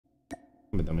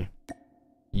I'm a dummy.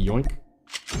 Yoink.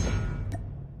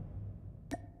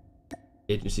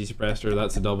 Agency suppressor,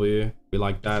 that's a W. We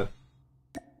like that.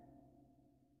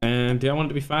 And do I want it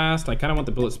to be fast? I kind of want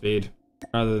the bullet speed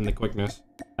rather than the quickness.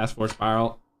 Task force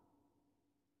barrel.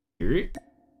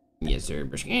 Yes, sir.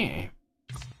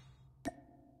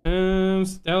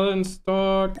 Stella in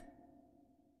stock.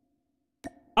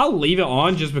 I'll leave it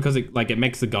on just because it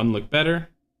makes the gun look better.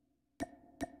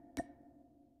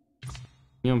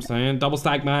 You know what I'm saying? Double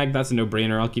stack mag, that's a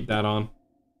no-brainer. I'll keep that on.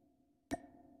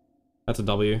 That's a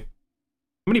W. How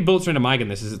many bullets are in a mag in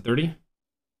this? Is it 30?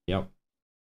 Yep.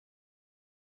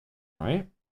 Right?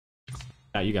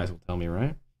 Yeah, you guys will tell me,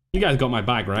 right? You guys got my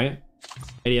bag, right?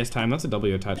 ADS time, that's a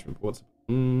W attachment. What's...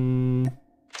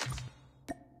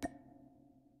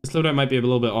 This loadout might be a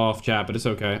little bit off, chat, but it's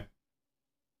okay.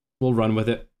 We'll run with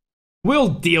it. We'll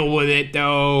deal with it,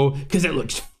 though, because it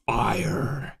looks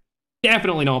fire.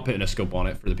 Definitely not putting a scope on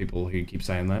it for the people who keep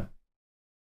saying that.